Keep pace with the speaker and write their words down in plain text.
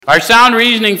Our sound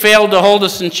reasoning failed to hold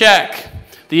us in check.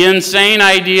 The insane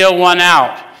idea won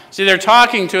out. See, they're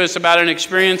talking to us about an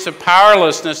experience of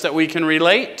powerlessness that we can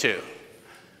relate to.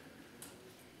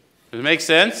 Does it make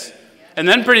sense? And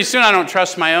then pretty soon I don't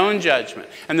trust my own judgment.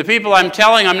 And the people I'm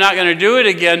telling I'm not going to do it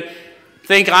again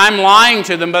think I'm lying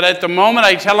to them, but at the moment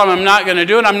I tell them I'm not going to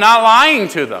do it, I'm not lying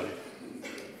to them.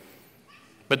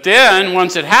 But then,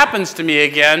 once it happens to me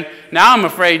again, now I'm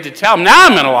afraid to tell them. Now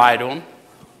I'm going to lie to them.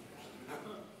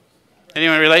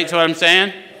 Anyone relate to what I'm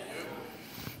saying?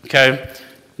 Okay.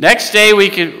 Next day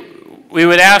we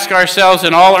would ask ourselves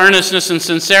in all earnestness and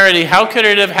sincerity, how could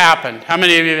it have happened? How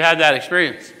many of you have had that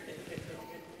experience?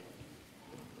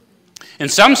 In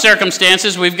some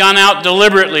circumstances, we've gone out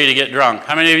deliberately to get drunk.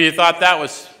 How many of you thought that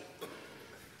was,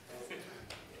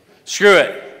 screw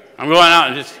it, I'm going out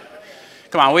and just,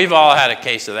 come on, we've all had a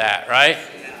case of that, right?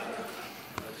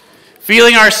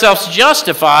 Feeling ourselves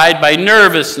justified by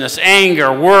nervousness,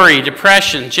 anger, worry,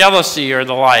 depression, jealousy, or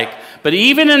the like. But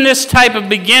even in this type of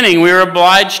beginning, we were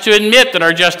obliged to admit that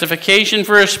our justification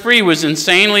for a spree was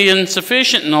insanely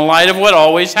insufficient in the light of what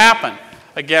always happened.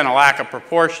 Again, a lack of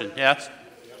proportion, yes?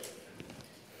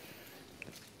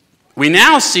 We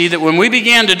now see that when we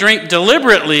began to drink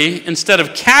deliberately instead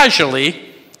of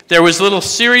casually, there was little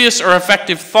serious or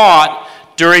effective thought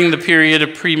during the period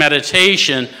of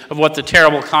premeditation of what the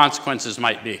terrible consequences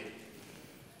might be.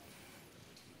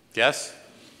 Yes?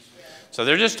 So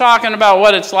they're just talking about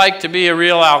what it's like to be a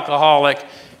real alcoholic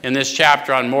in this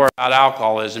chapter on more about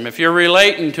alcoholism. If you're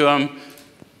relating to them,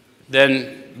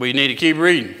 then we need to keep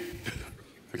reading.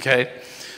 Okay?